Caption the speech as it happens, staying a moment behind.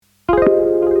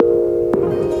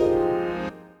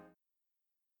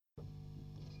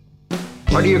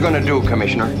What are you going to do,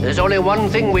 Commissioner? There's only one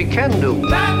thing we can do.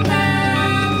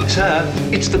 Batman! Sir,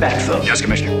 it's the Batphone. Yes,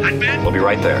 Commissioner. Batman? We'll be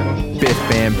right there. Biff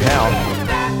Bam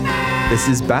Pow. This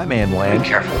is Batman Land. Be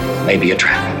careful. Maybe a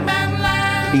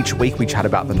trap. Each week we chat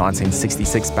about the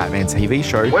 1966 Batman TV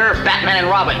show. We're Batman and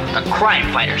Robin, the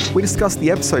crime fighters. We discuss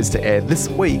the episodes to air this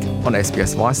week on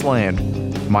SBS Viceland.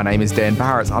 My name is Dan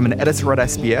Barrett. I'm an editor at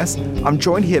SBS. I'm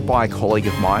joined here by a colleague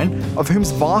of mine, of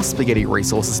whom's vast spaghetti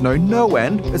resources know no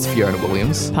end. It's Fiona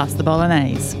Williams. Pass the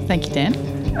bolognese. Thank you, Dan.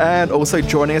 And also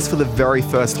joining us for the very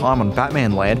first time on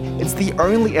Batman Land, it's the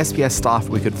only SBS staff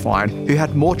we could find who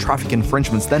had more traffic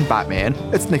infringements than Batman.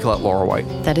 It's Nicolette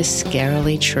Lauraway. That is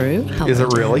scarily true. Is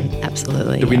it really?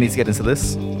 Absolutely. Do we need to get into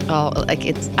this? Oh,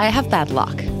 I have bad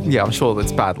luck. Yeah, I'm sure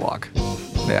it's bad luck.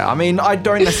 Yeah, I mean, I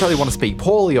don't necessarily want to speak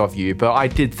poorly of you, but I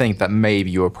did think that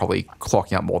maybe you were probably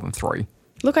clocking out more than 3.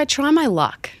 Look, I try my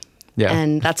luck. Yeah.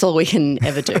 And that's all we can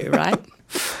ever do, right?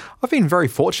 I've been very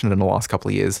fortunate in the last couple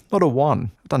of years. Not a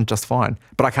 1. I've done just fine.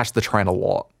 But I catch the train a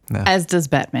lot. Yeah. As does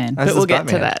Batman. But we'll get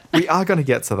to that. We are going to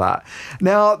get to that.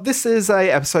 Now, this is a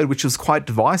episode which was quite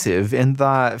divisive in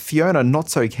that Fiona not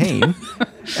so keen.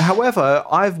 However,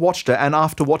 I've watched it, and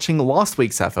after watching last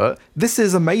week's effort, this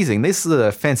is amazing. This is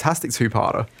a fantastic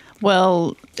 2-parter.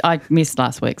 Well, I missed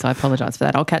last week, so I apologise for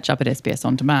that. I'll catch up at SBS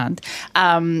On Demand.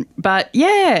 But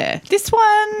yeah, this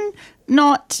one,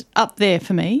 not up there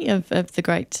for me of the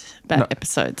great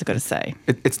episodes, I've got to say.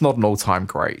 It's not an all-time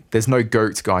great. There's no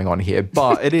GOAT going on here,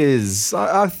 but it is,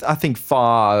 I think,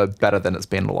 far better than it's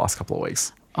been in the last couple of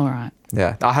weeks. All right.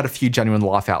 Yeah, I had a few genuine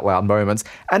laugh-out-loud moments,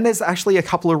 and there's actually a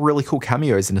couple of really cool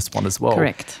cameos in this one as well.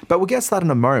 Correct. But we'll get to that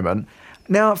in a moment.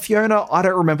 Now, Fiona, I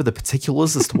don't remember the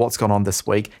particulars as to what's gone on this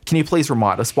week. Can you please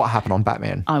remind us what happened on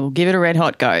Batman? I will give it a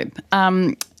red-hot go.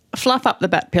 Fluff up the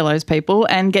bat pillows, people,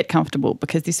 and get comfortable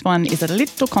because this one is a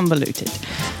little convoluted.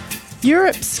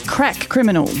 Europe's crack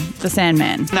criminal, the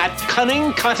Sandman, That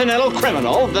cunning continental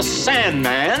criminal, the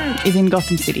Sandman, is in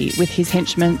Gotham City with his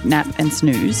henchmen Nap and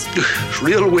Snooze,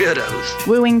 Real weirdos.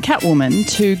 wooing Catwoman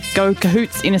to go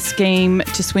cahoots in a scheme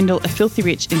to swindle a filthy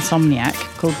rich insomniac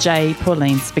called J.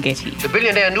 Pauline Spaghetti The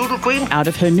billionaire noodle queen? out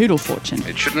of her noodle fortune.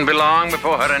 It shouldn't be long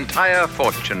before her entire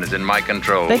fortune is in my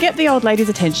control. They get the old lady's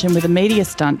attention with a media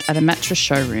stunt at a mattress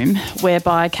showroom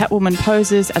whereby Catwoman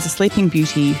poses as a sleeping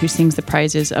beauty who sings the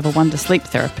praises of a wonder sleep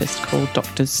therapist called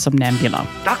Dr. Somnambula.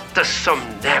 Dr.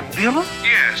 Somnambula?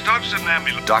 Yes, Dr.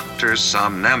 Somnambula. Dr.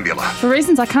 Somnambula. For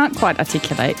reasons I can't quite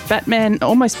articulate, Batman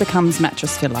almost becomes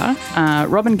mattress filler,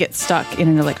 Robin gets stuck in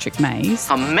an electric maze,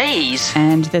 A maze?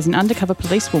 and there's an undercover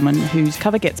policewoman whose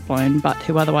cover gets blown but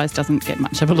who otherwise doesn't get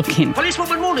much of a look in.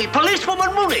 Policewoman Mooney!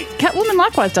 Policewoman Mooney! Catwoman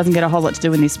likewise doesn't get a whole lot to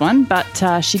do in this one,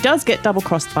 but she does get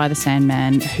double-crossed by the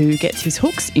Sandman, who gets his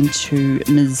hooks into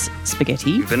Ms.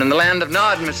 Spaghetti You've been in the land of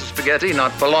Nod, Mrs. Spaghetti.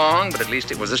 Not for long, but at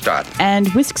least it was a start. and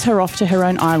whisks her off to her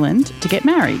own island to get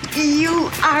married.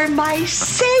 You are my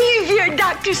savior,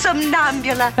 Dr.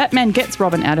 Somnambula. Batman gets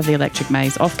Robin out of the electric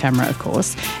maze, off camera of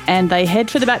course, and they head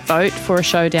for the Batboat for a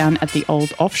showdown at the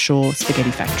old offshore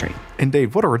spaghetti factory.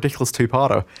 Indeed, what a ridiculous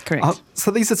 2-parter. Correct. So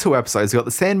these are 2 episodes. We've got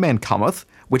The Sandman Cometh,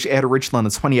 which aired originally on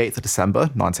the 28th of December,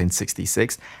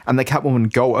 1966, and The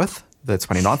Catwoman Goeth, the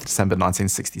 29th of December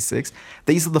 1966.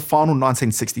 These are the final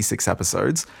 1966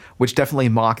 episodes, which definitely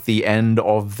mark the end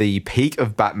of the peak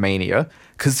of Batmania,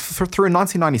 because through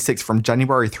 1996, from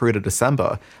January through to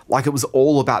December, like it was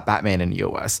all about Batman in the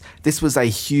US. This was a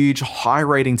huge,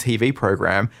 high-rating TV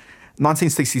program.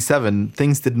 1967,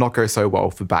 things did not go so well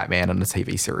for Batman and the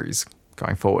TV series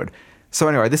going forward. So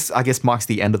anyway, this, I guess, marks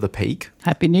the end of the peak.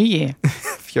 Happy New Year.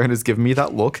 Fiona's given me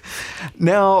that look.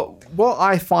 Now, what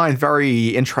I find very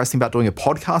interesting about doing a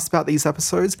podcast about these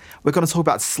episodes, we're going to talk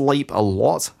about sleep a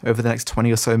lot over the next 20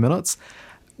 or so minutes.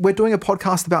 We're doing a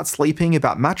podcast about sleeping,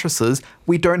 about mattresses.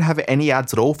 We don't have any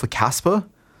ads at all for Casper,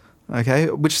 okay,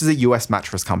 which is a US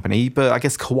mattress company. But I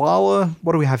guess Koala,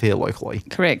 what do we have here locally?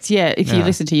 Correct. Yeah. If you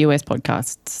listen to US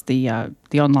podcasts,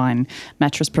 the online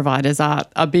mattress providers are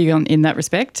big in that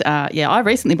respect. I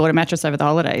recently bought a mattress over the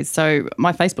holidays, so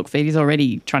my Facebook feed is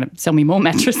already trying to sell me more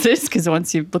mattresses because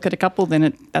once you look at a couple,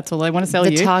 then that's all they want to sell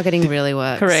The you. targeting really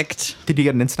works. Correct. Did you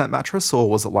get an internet mattress, or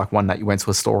was it like one that you went to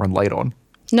a store and laid on?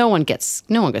 No one goes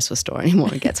to a store anymore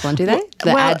and gets one, do they? The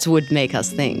ads would make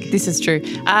us think. This is true.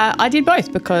 I did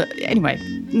both because, anyway,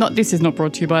 this is not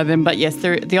brought to you by them, but yes,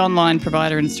 the online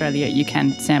provider in Australia, you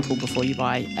can sample before you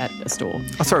buy at a store.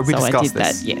 Oh, sorry, we discussed I did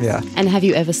this. that, yes. Yeah. And have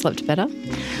you ever slept better?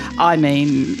 I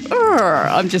mean,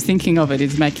 I'm just thinking of it.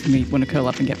 It's making me want to curl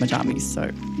up and get my jammies,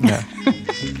 so. Yeah.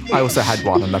 I also had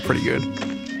one and they're pretty good.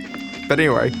 But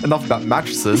anyway, enough about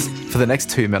mattresses for the next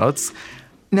 2 minutes.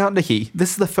 Now, Nikki,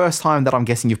 this is the first time that I'm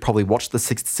guessing you've probably watched the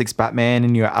 66 Batman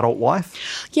in your adult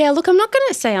life. Yeah, look, I'm not going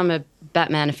to say I'm a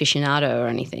Batman aficionado or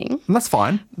anything. And that's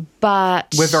fine.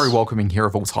 But We're very welcoming here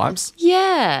of all types.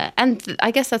 yeah, and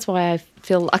I guess that's why I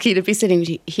feel lucky to be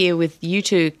sitting here with you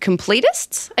two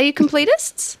completists. Are you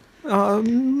completists?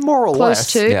 More or Close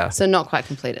less. to, Yeah. so not quite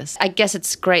completists. I guess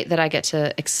it's great that I get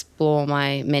to explore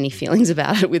my many feelings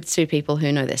about it with two people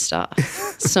who know their stuff.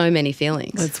 So many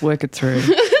feelings. Let's work it through.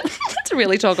 Let's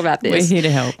really talk about this. We're here to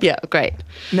help. Yeah, great.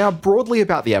 Now, broadly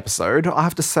about the episode, I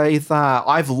have to say that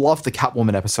I've loved the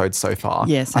Catwoman episodes so far.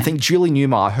 Yes. I think Julie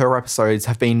Newmar, her episodes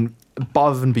have been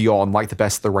above and beyond like the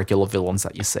best of the regular villains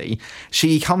that you see.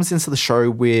 She comes into the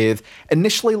show with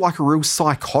initially like a real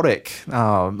psychotic,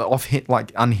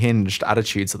 unhinged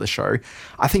attitude to the show.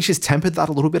 I think she's tempered that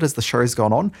a little bit as the show's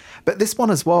gone on. But this one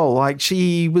as well, like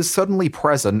she was certainly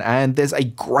present, and there's a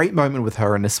great moment with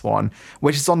her in this one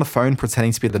where she's on the phone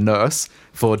pretending to be the nurse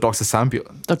for Dr.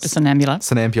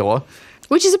 Sonambula.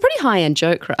 Which is a pretty high-end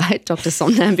joke, right? Dr.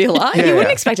 Somnambula. Yeah, You wouldn't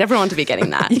yeah. expect everyone to be getting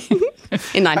that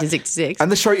in 1966.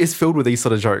 And the show is filled with these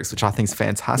sort of jokes, which I think is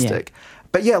fantastic.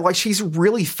 But yeah, like she's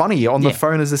really funny on the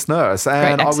phone as this nurse.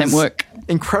 And Great accent I was work.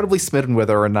 incredibly smitten with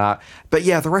her in that. But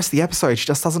yeah, the rest of the episode, she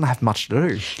just doesn't have much to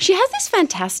do. She has this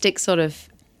fantastic sort of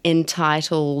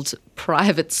entitled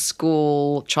private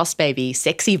school trust baby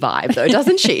sexy vibe though,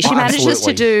 doesn't she? She Oh, manages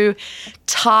absolutely. to do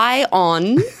tie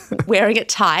on, wearing it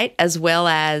tight, as well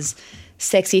as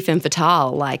sexy femme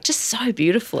fatale, like just so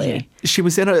beautifully. She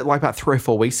was in it like about 3 or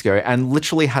 4 weeks ago and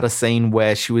literally had a scene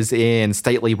where she was in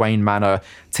stately Wayne Manor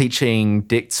teaching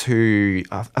Dick to,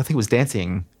 I think it was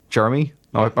dancing, Jeremy.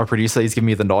 My producer, he's giving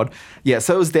me the nod. Yeah,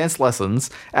 so it was dance lessons.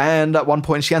 And at one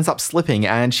point she ends up slipping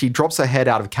and she drops her head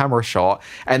out of camera shot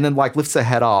and then like lifts her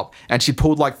head up and she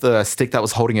pulled like the stick that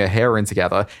was holding her hair in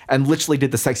together and literally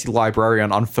did the sexy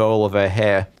librarian unfurl of her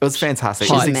hair. It was fantastic.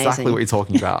 She's It's exactly amazing. what you're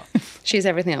talking about. She's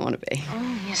everything I want to be.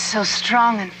 You're so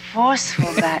strong and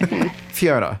forceful, Batman.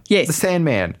 Fiona. Yes. The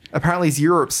Sandman. Apparently he's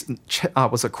Europe's,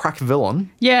 was a crack villain.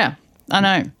 Yeah, I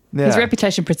know. Yeah. His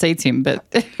reputation precedes him, but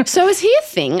So is he a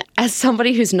thing? As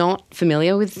somebody who's not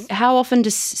familiar with, how often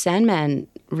does Sandman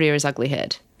rear his ugly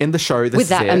head? In the show, this With is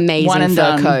that it. amazing One and fur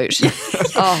done. coat.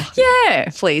 Oh, yeah.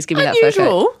 please give me that fur coat.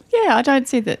 Unusual. Yeah, I don't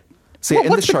see that. So yeah,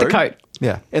 What's with the coat?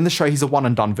 Yeah, in the show, he's a one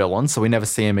and done villain, so we never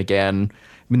see him again.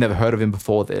 We never heard of him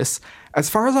before this. As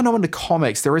far as I know in the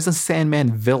comics, there is a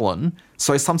Sandman villain.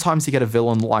 So sometimes you get a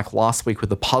villain like last week with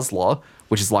the Puzzler,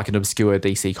 which is like an obscure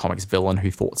DC Comics villain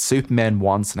who fought Superman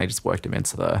once and they just worked him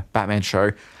into the Batman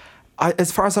show.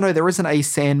 As far as I know, there isn't a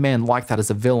Sandman like that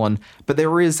as a villain, but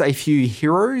there is a few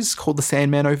heroes called the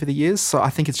Sandman over the years. So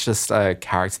I think it's just a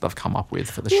character they've come up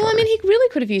with for the show. Well, I mean, he really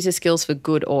could have used his skills for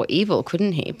good or evil,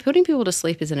 couldn't he? Putting people to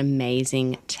sleep is an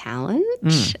amazing talent,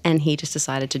 and he just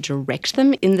decided to direct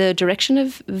them in the direction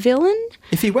of villain.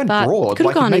 If he went But broad, could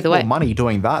have like he'd gone make either more way. money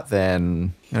doing that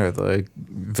than, the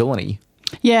villainy.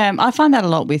 Yeah, I find that a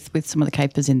lot with some of the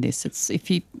capers in this. It's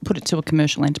if you put it to a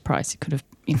commercial enterprise, it could have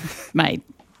made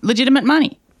legitimate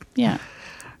money. Yeah.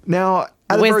 Now,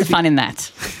 at Where's very the fun in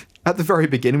that? At the very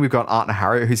beginning, we've got Aunt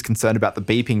Harriet who's concerned about the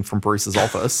beeping from Bruce's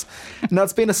office. Now,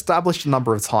 it's been established a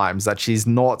number of times that she's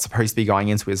not supposed to be going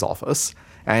into his office.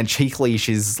 And cheekily,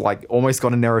 she's like almost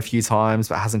gone in there a few times,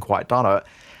 but hasn't quite done it.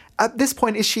 At this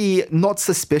point, is she not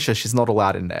suspicious she's not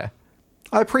allowed in there?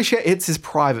 I appreciate it's his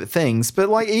private things, but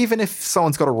like even if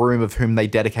someone's got a room of whom they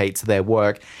dedicate to their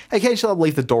work, occasionally they'll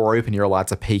leave the door open, you're allowed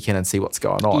to peek in and see what's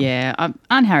going on. Yeah,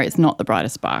 Aunt Harriet's not the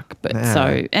brightest spark, but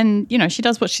she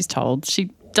does what she's told. She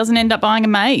doesn't end up buying a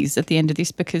maze at the end of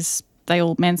this because they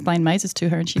all mansplain mazes to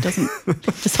her and she doesn't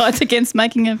decides against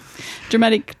making a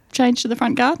dramatic change to the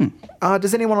front garden.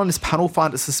 Does anyone on this panel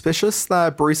find it suspicious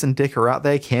that Bruce and Dick are out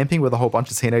there camping with a whole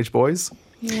bunch of teenage boys?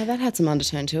 Yeah, that had some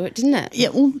undertone to it, didn't it? Yeah,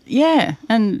 well, yeah,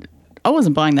 and I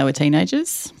wasn't buying they were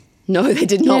teenagers. No, they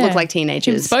did not Yeah. look like He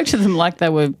teenagers. spoke to them like they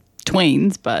were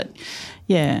tweens, but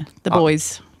yeah, the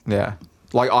boys. Yeah.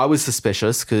 Like, I was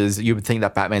suspicious because you would think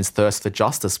that Batman's thirst for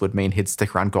justice would mean he'd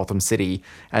stick around Gotham City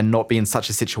and not be in such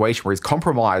a situation where he's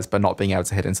compromised by not being able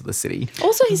to head into the city.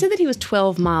 Also, he said that he was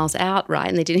 12 miles out, right?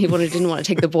 And he didn't want to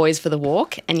take the boys for the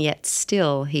walk, and yet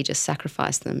still he just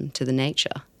sacrificed them to the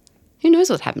nature. Who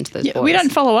knows what happened to those Yeah, boys? we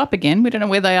don't follow up again. We don't know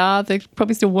where they are. They're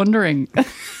probably still wandering.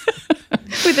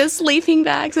 With their sleeping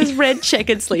bags, those red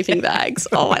checkered sleeping bags.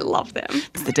 Oh, I love them.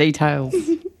 It's the details.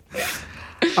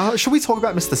 Should we talk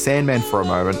about Mr. Sandman for a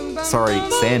moment? Sorry,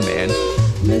 Sandman.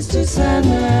 Mr.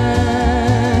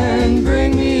 Sandman,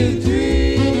 bring me a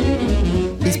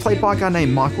dream. He's played by a guy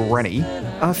named Michael Rennie.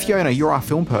 Fiona, you're our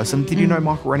film person. Did you know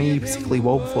Michael Rennie particularly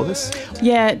well before this?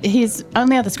 Yeah, his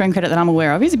only other screen credit that I'm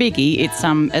aware of is a biggie. It's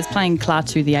as playing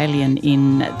Klaatu the alien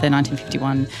in the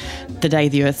 1951 The Day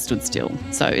the Earth Stood Still.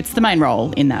 So it's the main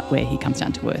role in that where he comes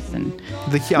down to Earth and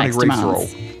The Keanu makes Reeves demands. role.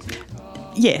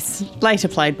 Yes, later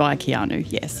played by Keanu,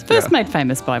 yes. First made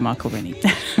famous by Michael Rennie.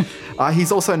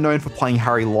 He's also known for playing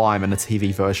Harry Lime in a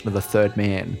TV version of The Third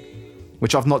Man,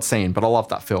 which I've not seen, but I love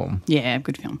that film. Yeah,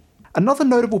 good film. Another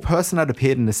notable person that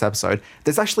appeared in this episode,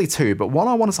 there's actually two, but one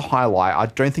I wanted to highlight, I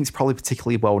don't think is probably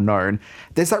particularly well known.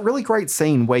 There's that really great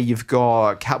scene where you've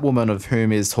got Catwoman of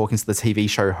whom is talking to the TV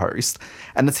show host,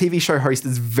 and the TV show host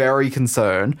is very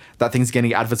concerned that things are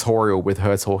getting advertorial with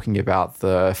her talking about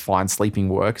the fine sleeping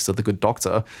works of the Good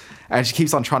Doctor. And she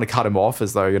keeps on trying to cut him off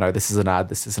as though, you know, this is an ad,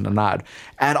 this isn't an ad.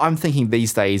 And I'm thinking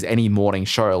these days, any morning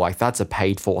show, like that's a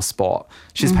paid for spot.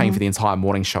 She's paying for the entire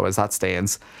morning show as that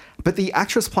stands. But the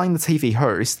actress playing the TV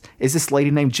host is this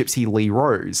lady named Gypsy Lee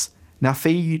Rose. Now,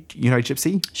 Fee, you know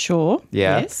Gypsy? Sure.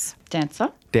 Yeah. Yes.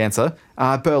 Dancer.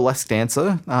 Burlesque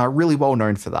dancer, really well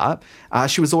known for that.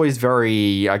 She was always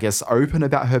very, I guess, open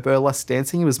about her burlesque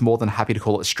dancing. She was more than happy to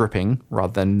call it stripping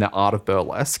rather than the art of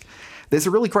burlesque. There's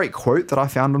a really great quote that I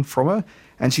found from her,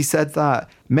 and she said that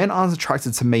men aren't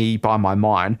attracted to me by my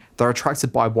mind, they're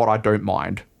attracted by what I don't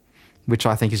mind, which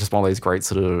I think is just one of those great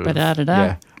sort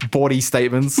of bawdy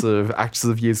statements of actors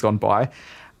of years gone by.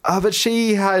 But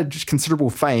she had considerable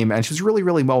fame, and she was really,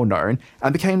 really well known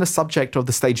and became the subject of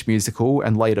the stage musical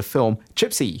and later film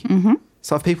Gypsy. Mm-hmm.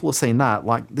 So if people have seen that,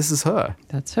 like, this is her.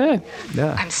 That's her.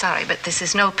 Yeah. I'm sorry, but this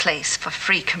is no place for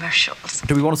free commercials.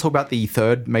 Do we want to talk about the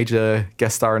third major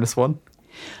guest star in this one?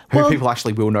 Who people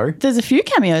actually will know? There's a few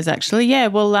cameos, actually. Yeah,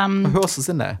 well... who else is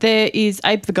in there? There is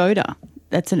Abe Vigoda.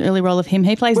 That's an early role of him.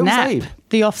 He plays Where was Nap, Abe?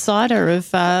 the offsider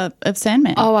of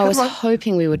Sandman. Oh, I was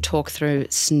hoping we would talk through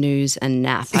Snooze and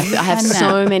Nap. I have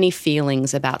so many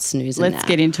feelings about Snooze and Nap. Let's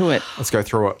get into it. Let's go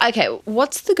through it. Okay,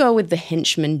 what's the go with the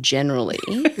henchmen generally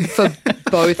for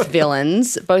both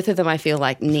villains? Both of them I feel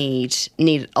like need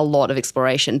a lot of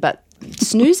exploration. But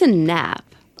Snooze and Nap,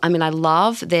 I mean, I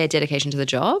love their dedication to the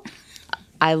job.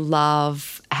 I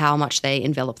love how much they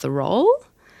envelop the role.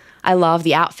 I love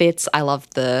the outfits. I love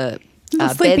the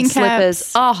sleeping bed slippers.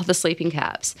 caps. Oh, the sleeping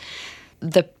caps.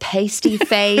 The pasty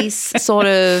face sort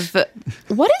of.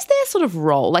 What is their sort of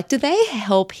role? Like, do they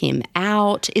help him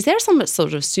out? Is there some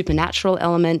sort of supernatural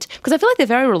element? Because I feel like they're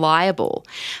very reliable,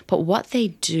 but what they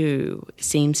do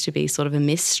seems to be sort of a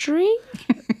mystery.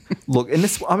 Look, in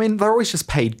this, I mean, they're always just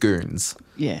paid goons.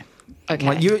 Yeah. Okay.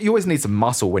 Like, you always need some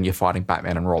muscle when you're fighting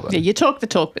Batman and Robin. Yeah, you talk the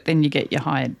talk, but then you get your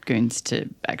hired goons to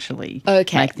actually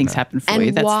Okay. make things happen for And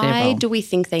you. That's their why role. do we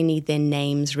think they need their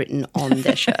names written on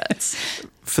their shirts?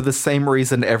 For the same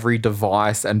reason every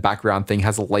device and background thing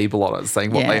has a label on it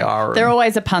saying what they are. They're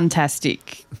always a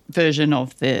puntastic version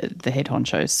of the head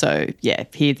honchos. So, yeah,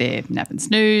 here they're Nap and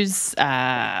Snooze.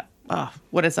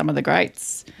 What are some of the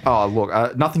greats? Oh,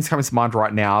 look, nothing's coming to mind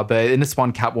right now, but in this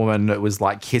one, Catwoman, it was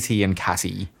like Kitty and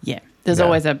Cassie. Yeah, there's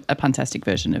always a puntastic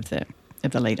version of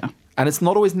the leader. And it's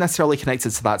not always necessarily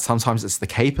connected to that. Sometimes it's the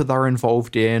caper they're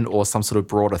involved in or some sort of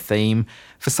broader theme.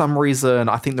 For some reason,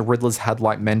 I think the Riddler's had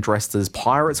like men dressed as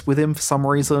pirates with him for some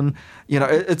reason. You know,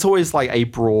 it's always like a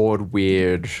broad,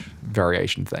 weird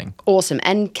variation thing. Awesome.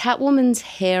 And Catwoman's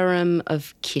harem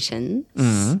of kittens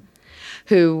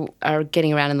who are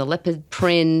getting around in the leopard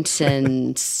print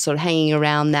and sort of hanging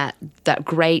around that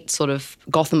great sort of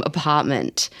Gotham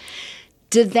apartment.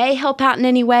 Did they help out in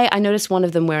any way? I noticed one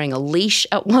of them wearing a leash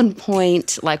at one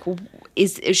point. Like,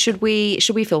 should we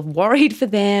feel worried for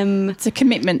them? It's a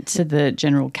commitment to the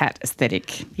general cat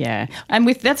aesthetic, yeah. And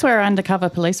that's where our undercover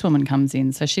policewoman comes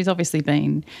in. So she's obviously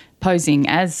been posing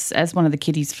as one of the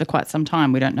kitties for quite some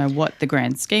time. We don't know what the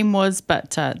grand scheme was,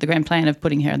 but the grand plan of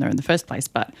putting her in there in the first place,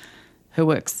 but her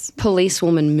works.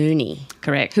 Policewoman Mooney.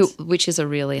 Correct. Which is a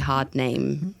really hard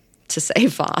name to say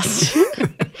fast.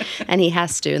 And he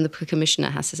has to, and the commissioner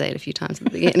has to say it a few times at the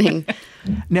beginning.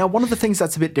 Now, one of the things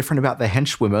that's a bit different about the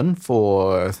henchwomen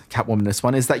for Catwoman this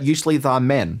one is that usually they're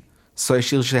men. So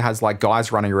she usually has like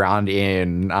guys running around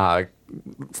in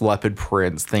leopard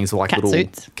prints, things with like Cat little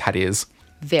suits. cat ears.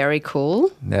 Very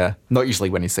cool. Yeah, not usually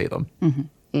when you see them.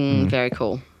 Very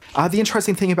cool. The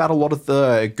interesting thing about a lot of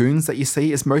the goons that you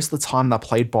see is most of the time they're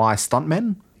played by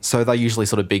stuntmen. So they're usually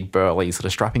sort of big, burly, sort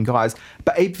of strapping guys.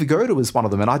 But Abe Vigoda was one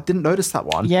of them, and I didn't notice that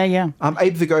one. Yeah.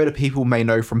 Abe Vigoda people may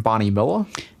know from Barney Miller.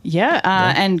 Yeah,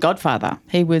 and Godfather.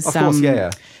 He was Of course,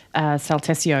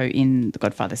 Saltesio in the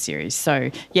Godfather series. So,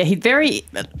 yeah, he's very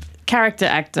character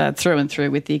actor through and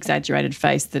through with the exaggerated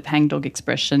face, the hangdog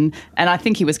expression. And I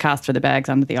think he was cast for the bags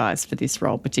under the eyes for this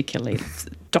role particularly.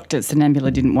 Dr.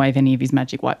 Sonambula didn't wave any of his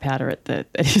magic white powder at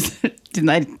didn't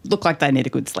they look like they need a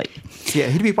good sleep? Yeah,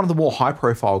 he'd be one of the more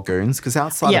high-profile goons because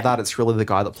outside of that, it's really the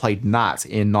guy that played Nat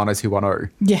in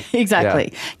 90210. Yeah,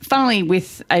 exactly. Yeah. Funnily,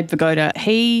 with Abe Vigoda,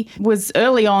 he was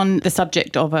early on the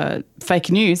subject of a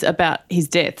fake news about his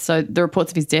death. So the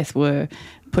reports of his death were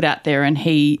put out there, and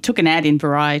he took an ad in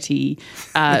Variety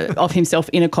of himself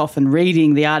in a coffin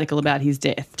reading the article about his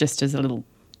death, just as a little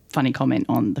funny comment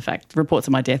on the fact reports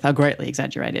of my death are greatly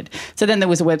exaggerated. So then there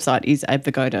was a website, Is Abe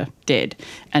Vigoda Dead?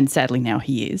 And sadly now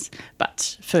he is.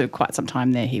 But for quite some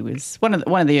time there, he was one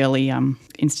of the early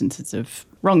instances of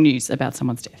wrong news about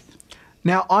someone's death.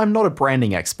 Now, I'm not a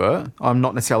branding expert. I'm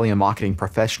not necessarily a marketing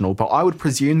professional, but I would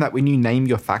presume that when you name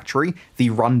your factory the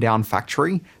Rundown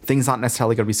Factory, things aren't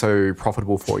necessarily going to be so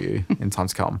profitable for you in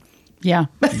times to come. Yeah.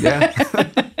 Yeah.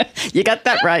 You got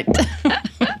that right.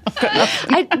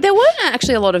 There weren't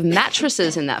actually a lot of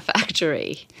mattresses in that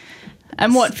factory.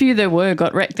 And what few there were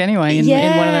got wrecked anyway in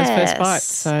one of those first fights.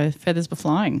 So feathers were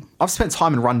flying. I've spent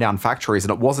time in rundown factories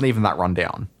and it wasn't even that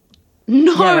rundown.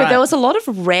 No, Yeah, right. There was a lot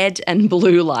of red and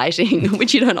blue lighting,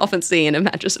 which you don't often see in a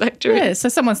mattress factory. Yeah, so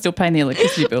someone's still paying the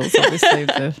electricity bills, obviously, of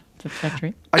the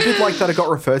factory. I did like that it got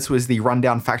referred to as the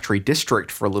Rundown Factory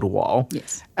District for a little while.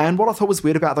 Yes. And what I thought was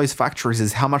weird about those factories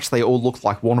is how much they all looked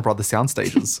like Warner Brothers sound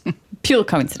stages. Pure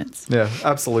coincidence. Yeah,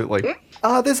 absolutely.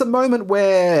 There's a moment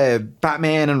where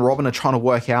Batman and Robin are trying to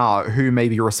work out who may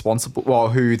be responsible, well,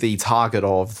 who the target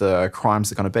of the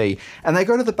crimes are going to be. And they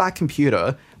go to the Bat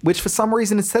computer, which for some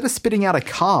reason, instead of spitting out a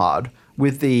card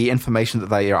with the information that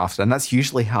they are after, and that's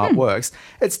usually how it works,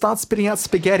 it starts spitting out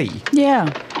spaghetti.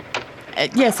 Yeah.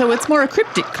 So it's more a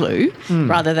cryptic clue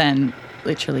rather than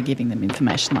literally giving them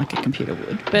information like a computer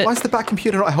would. But why is the Bat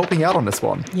computer not helping out on this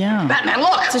one? Yeah. Batman,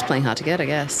 look! It's just playing hard to get, I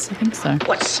guess. I think so.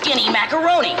 What skinny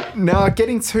macaroni? Now,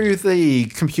 getting to the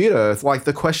computer, like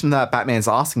the question that Batman's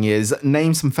asking is,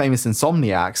 name some famous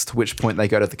insomniacs, to which point they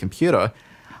go to the computer.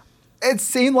 It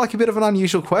seemed like a bit of an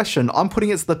unusual question. I'm putting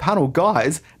it to the panel.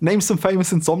 Guys, name some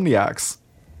famous insomniacs.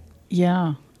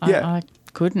 Yeah. I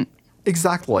couldn't.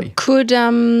 Exactly. Could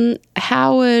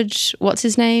Howard, what's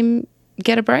his name,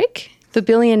 get a break? The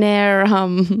billionaire...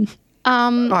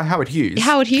 Howard Hughes.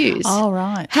 Howard Hughes. Oh,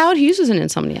 right. Howard Hughes was an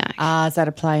insomniac. Is that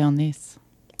a play on this?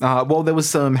 Well, there was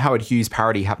some Howard Hughes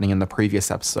parody happening in the previous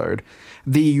episode.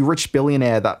 The rich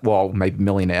billionaire maybe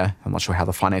millionaire, I'm not sure how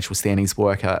the financial standings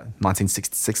work at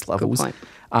 1966 levels. Good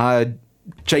point.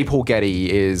 J. Paul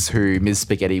Getty is who Ms.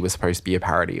 Spaghetti was supposed to be a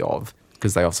parody of,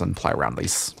 because they often play around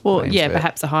these. Well, yeah,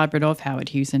 perhaps a hybrid of Howard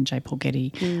Hughes and J. Paul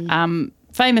Getty.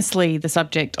 Famously the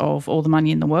subject of All the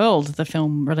Money in the World, the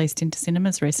film released into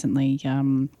cinemas recently,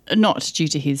 not due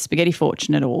to his spaghetti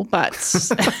fortune at all, but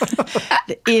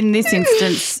in this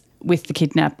instance with the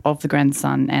kidnap of the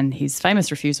grandson and his famous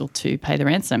refusal to pay the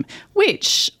ransom,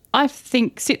 which I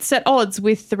think sits at odds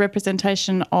with the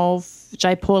representation of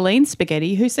J. Pauline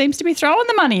Spaghetti, who seems to be throwing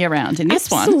the money around in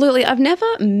this one. Absolutely. I've never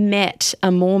met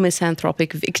a more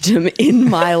misanthropic victim in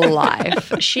my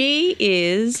life. She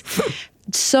is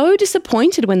so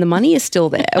disappointed when the money is still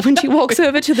there. When she walks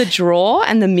over to the drawer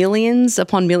and the millions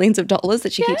upon millions of dollars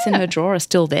that she keeps in her drawer are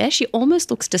still there, she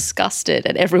almost looks disgusted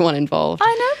at everyone involved.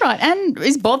 I know, right? And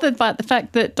is bothered by the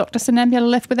fact that Dr. Sonambula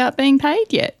left without being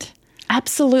paid yet.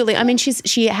 Absolutely. I mean,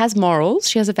 she has morals,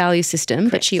 she has a value system,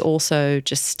 but she also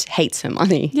just hates her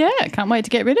money. Yeah, can't wait to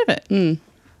get rid of it.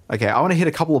 Okay, I want to hit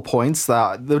a couple of points.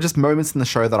 There were just moments in the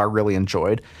show that I really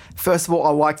enjoyed. First of all,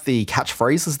 I like the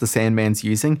catchphrases the Sandman's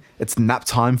using. It's nap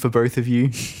time for both of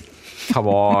you. Come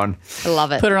on. I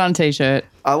love it. Put her on a T-shirt.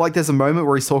 I like there's a moment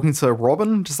where he's talking to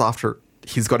Robin just after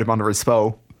he's got him under his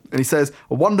spell. And he says,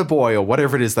 Wonder Boy, or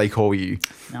whatever it is they call you.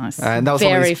 Nice. And that was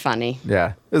very funny.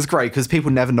 Yeah, it was great because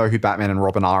people never know who Batman and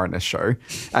Robin are in this show.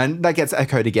 And that gets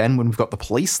echoed again when we've got the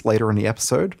police later in the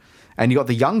episode. And you got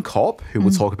the young cop, who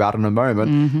we'll talk about in a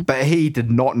moment, but he did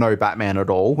not know Batman at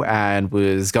all and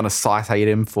was going to citate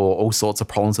him for all sorts of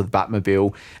problems with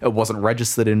Batmobile. It wasn't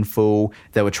registered in full.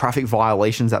 There were traffic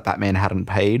violations that Batman hadn't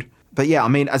paid. But yeah, I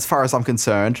mean, as far as I'm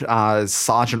concerned,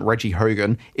 Sergeant Reggie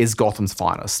Hogan is Gotham's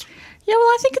finest. Yeah, well,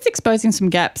 I think it's exposing some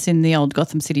gaps in the old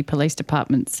Gotham City Police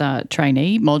Department's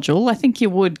trainee module. I think you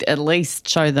would at least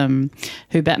show them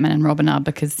who Batman and Robin are,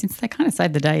 because since they kind of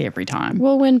save the day every time.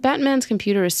 Well, when Batman's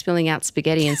computer is spilling out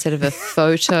spaghetti instead of a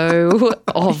photo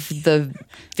of the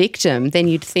victim, then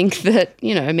you'd think that,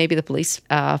 maybe the police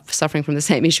are suffering from the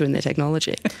same issue in their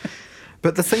technology.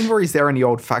 But the scene where he's there in the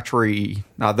old factory,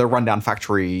 the rundown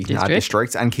factory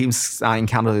district, and keeps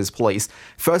encountering his police.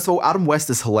 First of all, Adam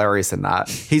West is hilarious in that.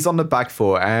 He's on the back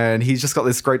foot and he's just got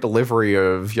this great delivery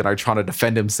of, trying to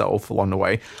defend himself along the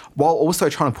way, while also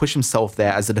trying to push himself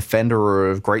there as a defender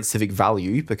of great civic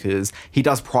value, because he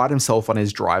does pride himself on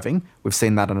his driving. We've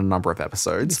seen that in a number of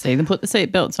episodes. See them put the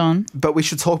seatbelts on. But we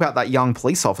should talk about that young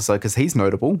police officer because he's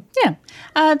notable. Yeah.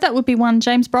 That would be one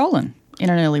James Brolin in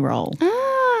an early role.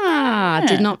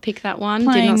 Did not pick that one.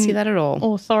 Did not see that at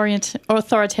all.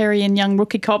 Authoritarian young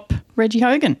rookie cop Reggie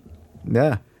Hogan.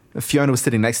 Yeah. Fiona was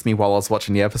sitting next to me while I was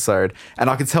watching the episode, and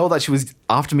I could tell that she was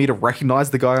after me to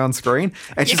recognise the guy on screen,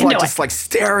 and she's just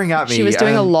staring at me. She was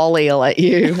doing a lolly at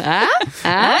you. Well,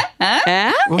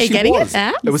 Are you getting it?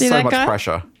 It was so much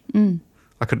pressure.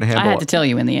 I couldn't handle it. I had to tell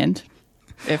you in the end.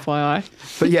 FYI.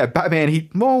 But yeah, Batman, he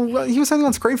was only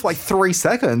on screen for 3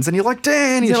 seconds, and you're like,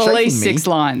 Dan, he's shaking me. At least 6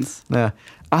 lines. Yeah.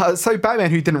 So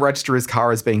Batman, who didn't register his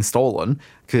car as being stolen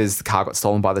because the car got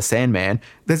stolen by the Sandman,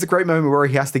 there's a great moment where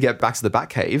he has to get back to the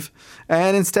Batcave,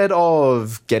 and instead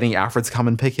of getting Alfred to come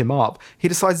and pick him up, he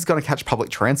decides he's going to catch public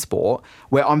transport,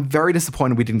 where I'm very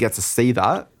disappointed we didn't get to see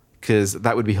that, because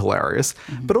that would be hilarious.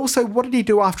 Mm-hmm. But also, what did he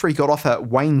do after he got off at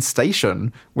Wayne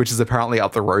Station, which is apparently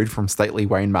up the road from stately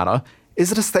Wayne Manor? Is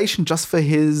it a station just for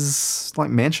his,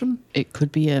 mansion? It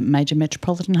could be a major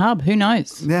metropolitan hub. Who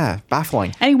knows? Yeah,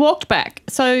 baffling. And he walked back.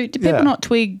 So did people not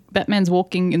twig Batman's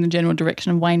walking in the general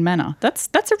direction of Wayne Manor? That's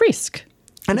a risk.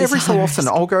 And every so often,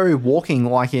 I'll go walking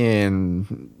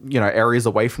in, areas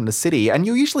away from the city, and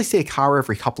you'll usually see a car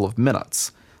every couple of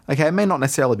minutes. Okay, it may not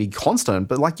necessarily be constant,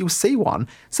 but you'll see one.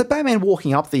 So Batman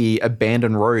walking up the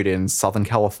abandoned road in Southern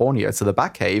California to the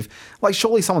Batcave,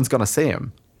 surely someone's going to see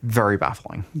him. Very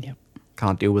baffling. Yep.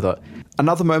 Can't deal with it.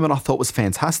 Another moment I thought was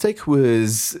fantastic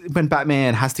was when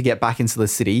Batman has to get back into the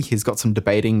city. He's got some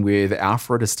debating with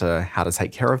Alfred as to how to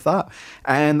take care of that.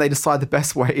 And they decide the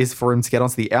best way is for him to get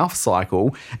onto the Alf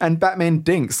cycle, and Batman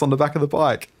dinks on the back of the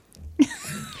bike.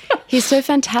 He's so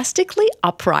fantastically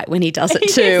upright when he does it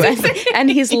too. and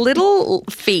his little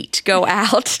feet go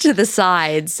out to the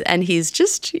sides, and he's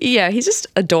just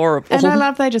adorable. And I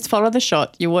love they just follow the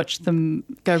shot. You watch them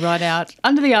go right out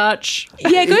under the arch.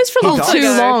 Yeah, it goes for a little too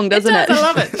long, doesn't it? I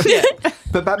love it. Yeah.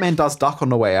 But Batman does duck on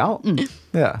the way out.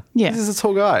 Yeah. Yeah. This is a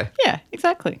tall guy. Yeah,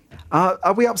 exactly.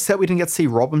 Are we upset we didn't get to see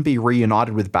Robin be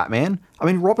reunited with Batman? I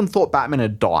mean, Robin thought Batman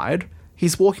had died.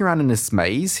 He's walking around in this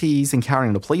maze. He's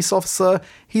encountering the police officer.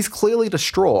 He's clearly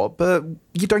distraught, but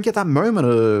you don't get that moment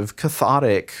of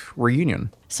cathartic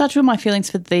reunion. Such were my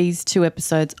feelings for these 2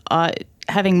 episodes.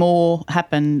 Having more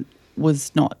happen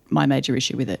was not my major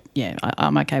issue with it. Yeah,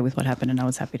 I'm okay with what happened, and I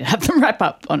was happy to have them wrap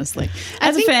up, honestly.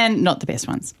 As a fan, not the best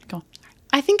ones. Go on.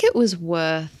 I think it was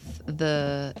worth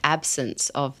the absence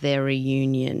of their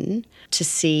reunion to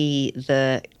see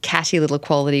the catty little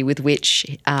quality with which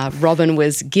Robin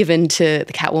was given to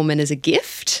the Catwoman as a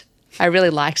gift. I really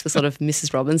liked the sort of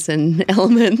Mrs. Robinson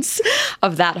elements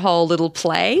of that whole little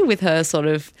play with her sort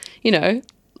of,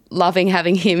 loving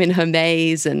having him in her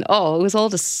maze, and it was all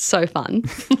just so fun.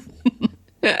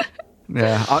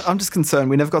 Yeah, I'm just concerned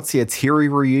we never got to see a teary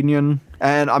reunion.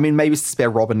 And I mean, maybe it's to spare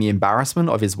Robin the embarrassment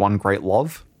of his one great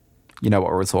love. You know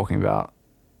what we're talking about.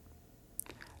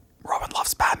 Robin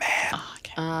loves Batman. Oh,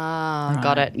 okay.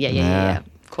 Got it. Yeah.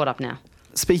 Caught up now.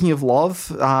 Speaking of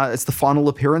love, it's the final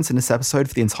appearance in this episode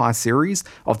for the entire series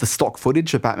of the stock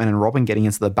footage of Batman and Robin getting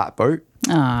into the Batboat.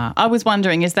 I was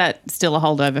wondering, is that still a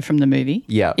holdover from the movie?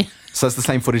 Yeah. So it's the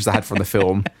same footage they had from the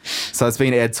film. So it's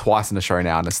been aired twice in the show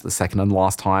now, and it's the second and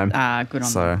last time. Good on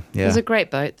So, them. yeah. It was a great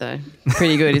boat, though.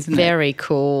 Pretty good, isn't it? Very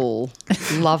cool.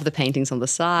 Love the paintings on the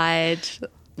side.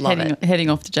 Love it. Heading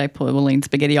off to Jake Pauline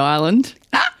Spaghetti Island.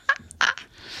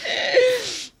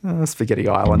 Spaghetti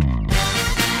Island.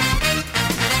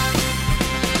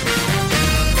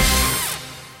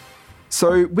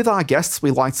 So with our guests,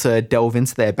 we like to delve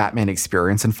into their Batman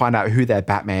experience and find out who their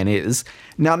Batman is.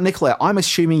 Now, Nicola, I'm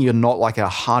assuming you're not like a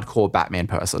hardcore Batman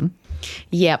person.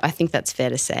 Yep, I think that's fair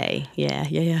to say.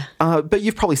 Yeah. But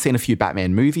you've probably seen a few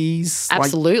Batman movies.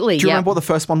 Absolutely, Do you remember what the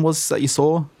first one was that you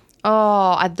saw?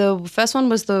 The first one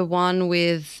was the one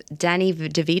with Danny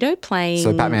DeVito playing...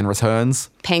 So Batman Returns.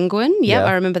 Penguin. Yep, Yeah.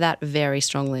 I remember that very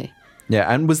strongly.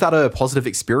 Yeah, and was that a positive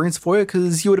experience for you?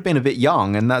 Because you would have been a bit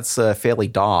young, and that's fairly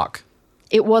dark.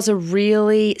 It was a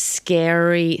really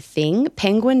scary thing.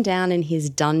 Penguin down in his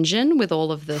dungeon with all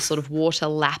of the sort of water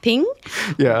lapping,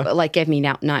 gave me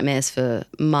nightmares for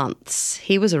months.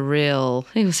 He was a real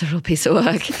piece of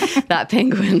work, that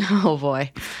Penguin. Oh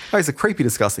boy. Oh, he's a creepy,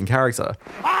 disgusting character.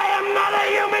 I am not a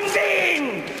human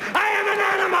being. I am an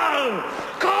animal.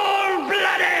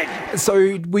 Cold-blooded.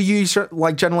 So were you,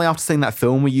 like, generally after seeing that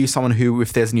film, were you someone who,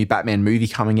 if there's a new Batman movie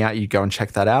coming out, you'd go and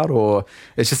check that out? Or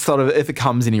it's just sort of, if it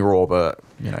comes in your orbit,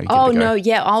 you know, you give it a go? No,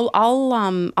 yeah,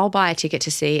 I'll buy a ticket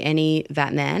to see any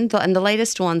Batman. And the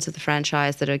latest ones of the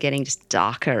franchise that are getting just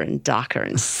darker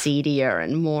and seedier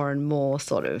and more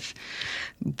sort of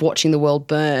watching the world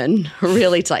burn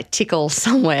really to, like, tickle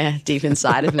somewhere deep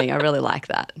inside of me. I really like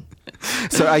that.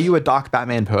 So are you a dark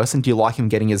Batman person? Do you like him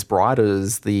getting as bright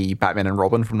as the Batman and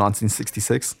Robin from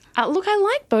 1966? Look, I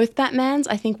like both Batmans.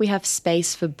 I think we have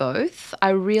space for both. I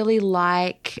really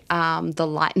like the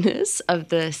lightness of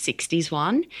the 60s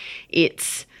one.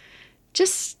 It's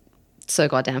just so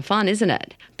goddamn fun, isn't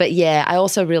it? But yeah, I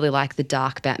also really like the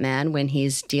dark Batman when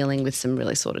he's dealing with some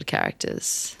really sordid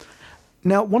characters.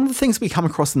 Now, one of the things we come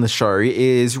across in the show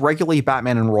is regularly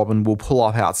Batman and Robin will pull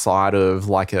up outside of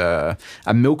like a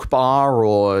milk bar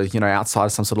or, you know, outside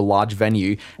of some sort of large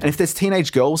venue. And if there's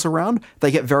teenage girls around,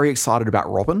 they get very excited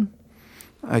about Robin.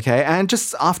 Okay, and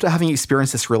just after having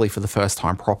experienced this really for the first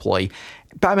time properly,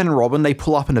 Batman and Robin, they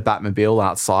pull up in a Batmobile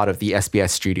outside of the SBS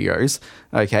studios.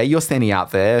 Okay, you're standing out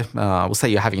there. We'll say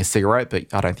you're having a cigarette,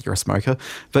 but I don't think you're a smoker.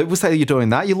 But we'll say you're doing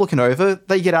that. You're looking over.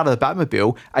 They get out of the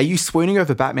Batmobile. Are you swooning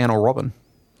over Batman or Robin?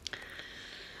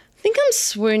 I think I'm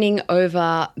swooning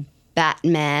over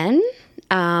Batman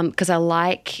because I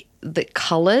like the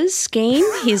colours scheme,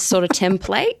 his sort of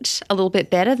template, a little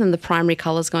bit better than the primary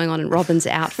colours going on in Robin's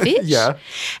outfit. Yeah.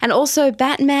 And also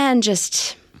Batman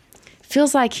just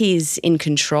feels like he's in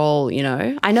control, you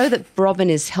know. I know that Robin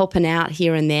is helping out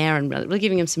here and there and really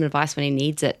giving him some advice when he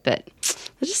needs it, but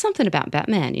there's just something about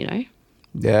Batman, you know.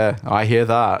 Yeah, I hear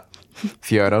that,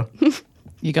 Fiona.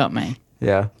 You got me.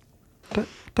 Yeah.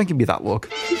 Don't give me that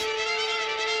look.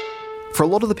 For a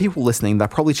lot of the people listening, they're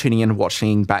probably tuning in and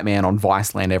watching Batman on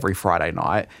Viceland every Friday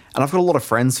night. And I've got a lot of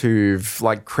friends who've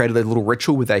like created a little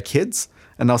ritual with their kids,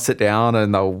 and they'll sit down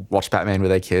and they'll watch Batman with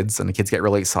their kids, and the kids get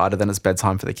really excited. Then it's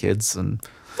bedtime for the kids, and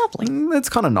lovely. It's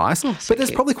kind of nice. Oh, so but there's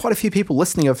cute. probably quite a few people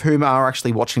listening of whom are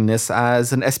actually watching this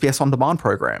as an SBS On Demand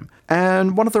program.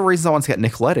 And one of the reasons I want to get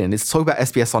Nicolette in is to talk about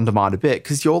SBS On Demand a bit,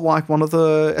 because you're like one of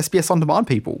the SBS On Demand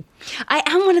people. I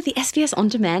am one of the SBS On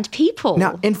Demand people.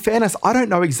 Now, in fairness, I don't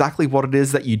know exactly what it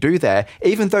is that you do there,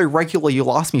 even though regularly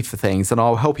you'll ask me for things and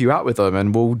I'll help you out with them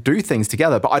and we'll do things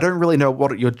together, but I don't really know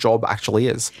what your job actually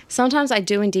is. Sometimes I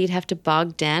do indeed have to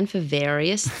bug Dan for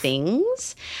various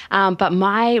things, but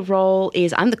my role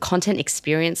is I'm the content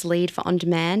experience lead for On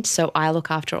Demand, so I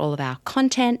look after all of our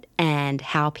content and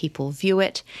how people view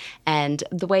it and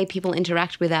the way people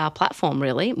interact with our platform,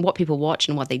 really, what people watch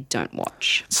and what they don't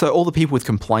watch. So all the people with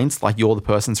complaints, like you're the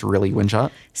person to really whinge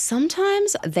at?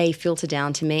 Sometimes they filter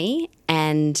down to me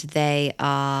and they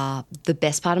are the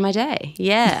best part of my day.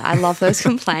 Yeah, I love those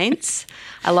complaints.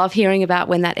 I love hearing about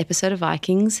when that episode of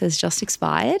Vikings has just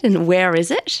expired and where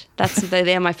is it?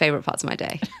 They're my favourite parts of my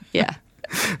day. Yeah.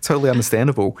 Totally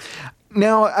understandable.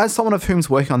 Now, as someone of whom's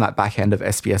working on that back end of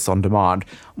SBS On Demand,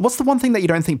 what's the one thing that you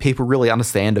don't think people really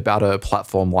understand about a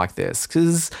platform like this?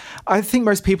 Because I think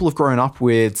most people have grown up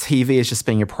with TV as just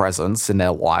being a presence in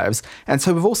their lives. And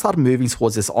so we've all started moving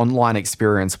towards this online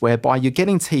experience whereby you're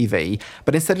getting TV,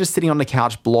 but instead of just sitting on the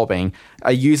couch blobbing,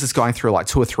 a user's going through like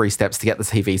 2 or 3 steps to get the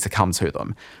TV to come to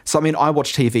them. So, I mean, I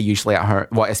watch TV usually at home,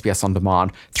 SBS On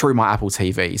Demand, through my Apple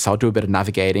TV. So I'll do a bit of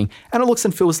navigating and it looks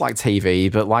and feels like TV,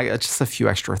 but like it's just a few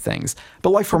extra things.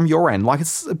 But like from your end, like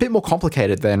it's a bit more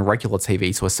complicated than regular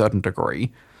TV to a certain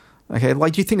degree. Okay,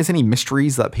 like do you think there's any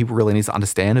mysteries that people really need to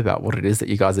understand about what it is that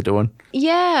you guys are doing?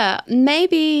 Yeah,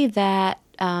 maybe that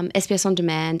SBS On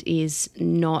Demand is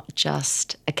not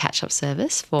just a catch-up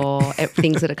service for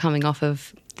things that are coming off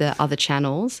of the other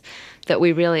channels, that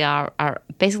we really are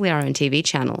basically our own TV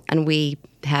channel and we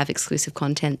have exclusive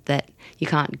content that you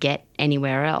can't get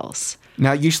anywhere else.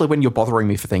 Now, usually when you're bothering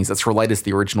me for things that's related to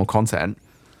the original content.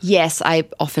 Yes, I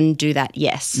often do that,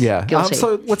 yes. Yeah. Guilty.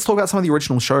 So let's talk about some of the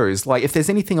original shows. Like if there's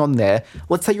anything on there,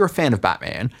 let's say you're a fan of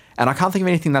Batman, and I can't think of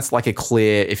anything that's like a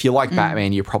clear, if you like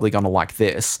Batman, you're probably going to like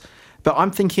this. But I'm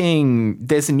thinking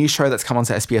there's a new show that's come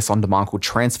onto SBS On Demand called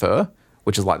Transfer,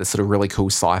 which is like this sort of really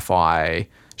cool sci-fi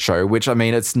show, which, I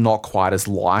mean, it's not quite as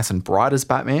light and bright as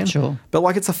Batman. Sure. But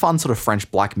like it's a fun sort of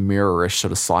French Black Mirror-ish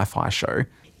sort of sci-fi show.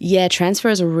 Yeah, Transfer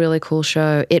is a really cool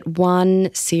show. It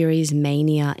won Series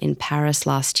Mania in Paris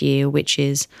last year, which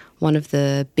is one of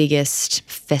the biggest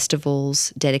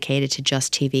festivals dedicated to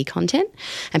just TV content.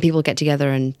 And people get together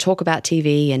and talk about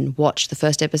TV and watch the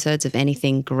first episodes of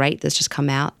anything great that's just come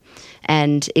out.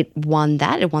 And it won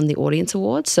that. It won the Audience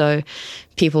Award. So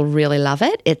people really love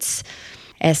it. It's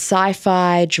a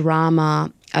sci-fi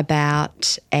drama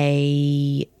about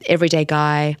a everyday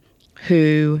guy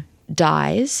who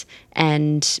dies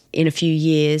and in a few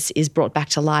years is brought back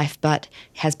to life but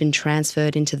has been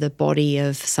transferred into the body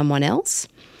of someone else.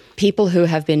 People who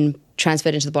have been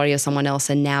transferred into the body of someone else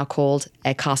are now called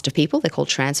a cast of people. They're called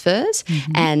transfers.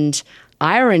 And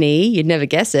irony, you'd never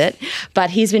guess it, but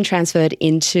he's been transferred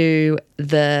into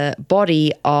the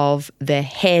body of the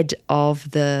head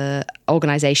of the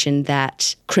organisation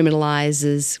that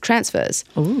criminalises transfers.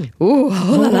 Ooh, oh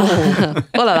la la.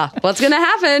 Oh la la. What's going to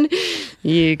happen?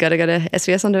 You got to go to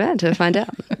SBS On Demand to find out.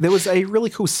 There was a really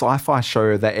cool sci-fi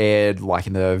show that aired like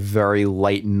in the very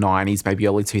late 90s, maybe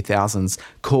early 2000s,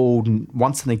 called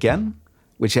Once and Again,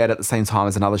 which aired at the same time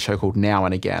as another show called Now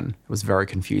and Again. It was very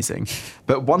confusing.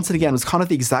 But Once and Again was kind of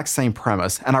the exact same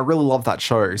premise, and I really love that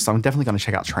show, so I'm definitely going to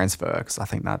check out Transfer, because I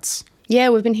think that's... Yeah,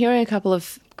 we've been hearing a couple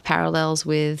of parallels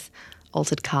with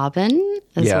Altered Carbon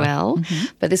as well,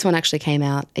 but this one actually came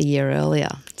out a year earlier,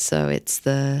 so it's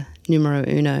the numero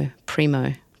uno,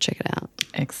 primo. Check it out.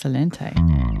 Excelente.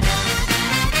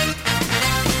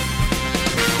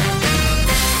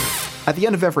 At the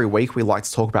end of every week, we like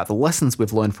to talk about the lessons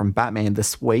we've learned from Batman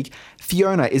this week.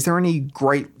 Fiona, is there any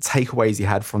great takeaways you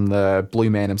had from the Blue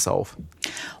Man himself?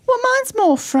 Well, mine's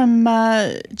more from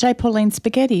J. Pauline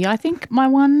Spaghetti. I think my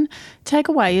one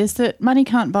takeaway is that money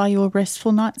can't buy you a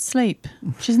restful night's sleep.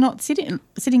 She's not sitting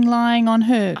lying on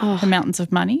her mountains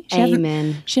of money.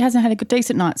 She hasn't had a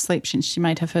decent night's sleep since she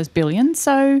made her first billion.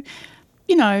 So,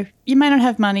 you know, you may not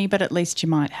have money, but at least you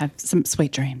might have some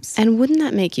sweet dreams. And wouldn't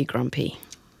that make you grumpy?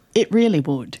 It really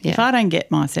would. Yeah. If I don't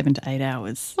get my 7 to 8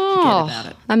 hours, forget about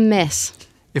it. A mess.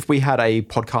 If we had a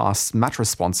podcast mattress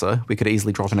sponsor, we could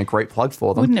easily drop in a great plug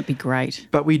for them. Wouldn't it be great?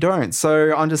 But we don't.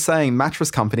 So I'm just saying,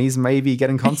 mattress companies, maybe get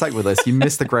in contact with us. You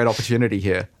missed a great opportunity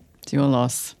here. It's your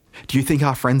loss. Do you think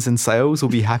our friends in sales will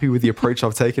be happy with the approach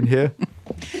I've taken here?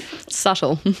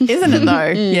 Subtle. Isn't it though?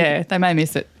 Yeah, they may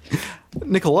miss it.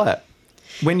 Nicolette,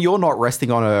 when you're not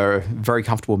resting on a very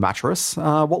comfortable mattress,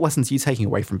 what lessons are you taking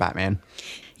away from Batman?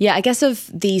 Yeah, I guess of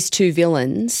these two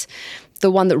villains,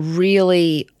 the one that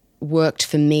really worked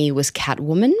for me was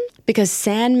Catwoman, because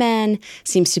Sandman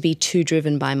seems to be too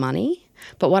driven by money.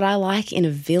 But what I like in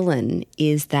a villain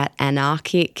is that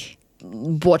anarchic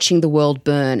watching the world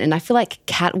burn. And I feel like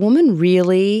Catwoman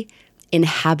really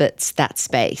inhabits that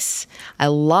space. I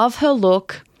love her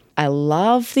look. I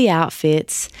love the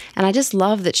outfits. And I just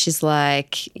love that she's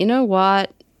like, you know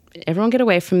what? Everyone get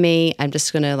away from me. I'm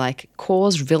just going to like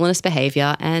cause villainous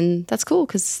behavior. And that's cool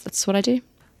because that's what I do.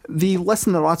 The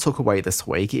lesson that I took away this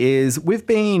week is we've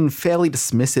been fairly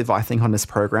dismissive, I think, on this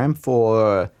program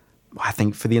for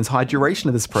the entire duration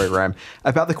of this program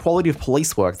about the quality of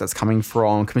police work that's coming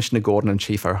from Commissioner Gordon and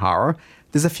Chief O'Hara.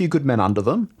 There's a few good men under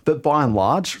them, but by and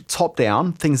large, top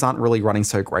down, things aren't really running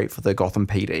so great for the Gotham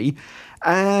PD.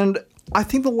 And I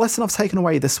think the lesson I've taken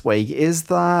away this week is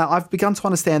that I've begun to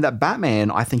understand that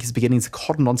Batman, I think, is beginning to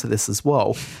cotton onto this as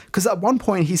well. Because at one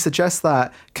point he suggests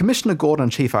that Commissioner Gordon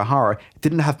and Chief O'Hara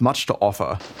didn't have much to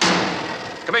offer.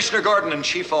 Commissioner Gordon and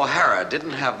Chief O'Hara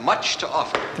didn't have much to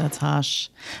offer. That's harsh.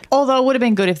 Although it would have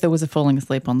been good if there was a falling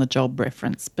asleep on the job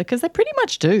reference, because they pretty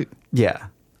much do. Yeah.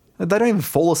 They don't even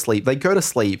fall asleep. They go to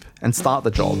sleep and start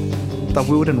the job. They're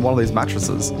wheeled in one of those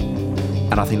mattresses.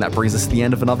 And I think that brings us to the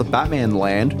end of another Batman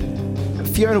Land.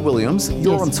 Fiona Williams,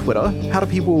 you're on Twitter. How do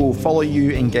people follow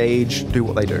you, engage, do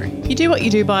what they do? You do what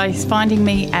you do by finding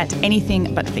me at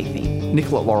anything but Fifi.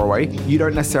 Nicolette Lorraway, you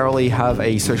don't necessarily have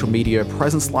a social media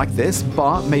presence like this,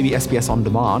 but maybe SBS On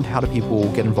Demand. How do people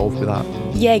get involved with that?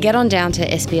 Yeah, get on down to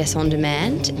SBS On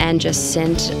Demand and just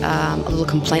send a little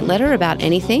complaint letter about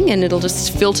anything and it'll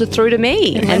just filter through to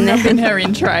me. And then in her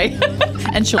in tray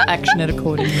and she'll action it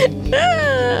accordingly.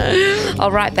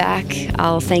 I'll write back.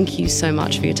 I'll thank you so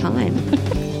much for your time.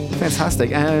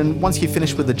 Fantastic. And once you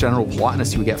finish with the general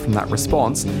politeness you get from that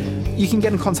response, you can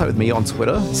get in contact with me on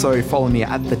Twitter, so follow me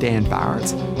at the Dan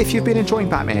Barrett. If you've been enjoying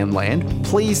Batman Land,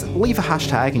 please leave a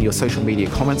hashtag in your social media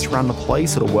comments around the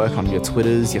place. It'll work on your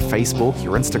Twitters, your Facebook,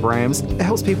 your Instagrams. It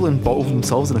helps people involve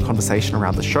themselves in a conversation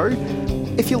around the show.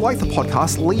 If you like the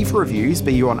podcast, leave reviews,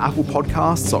 be you on Apple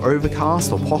Podcasts or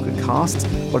Overcast or Pocket Casts,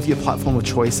 whatever your platform of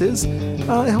choice is.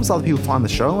 It helps other people find the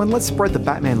show, and let's spread the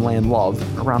Batman Land love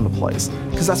around the place,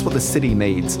 because that's what the city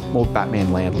needs, more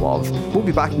Batman Land love. We'll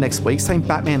be back next week, same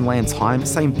Batman Land time,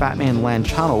 same Batman Land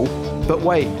channel, but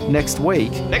wait, next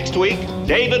week... Next week,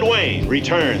 David Wayne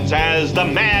returns as the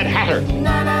Mad Hatter.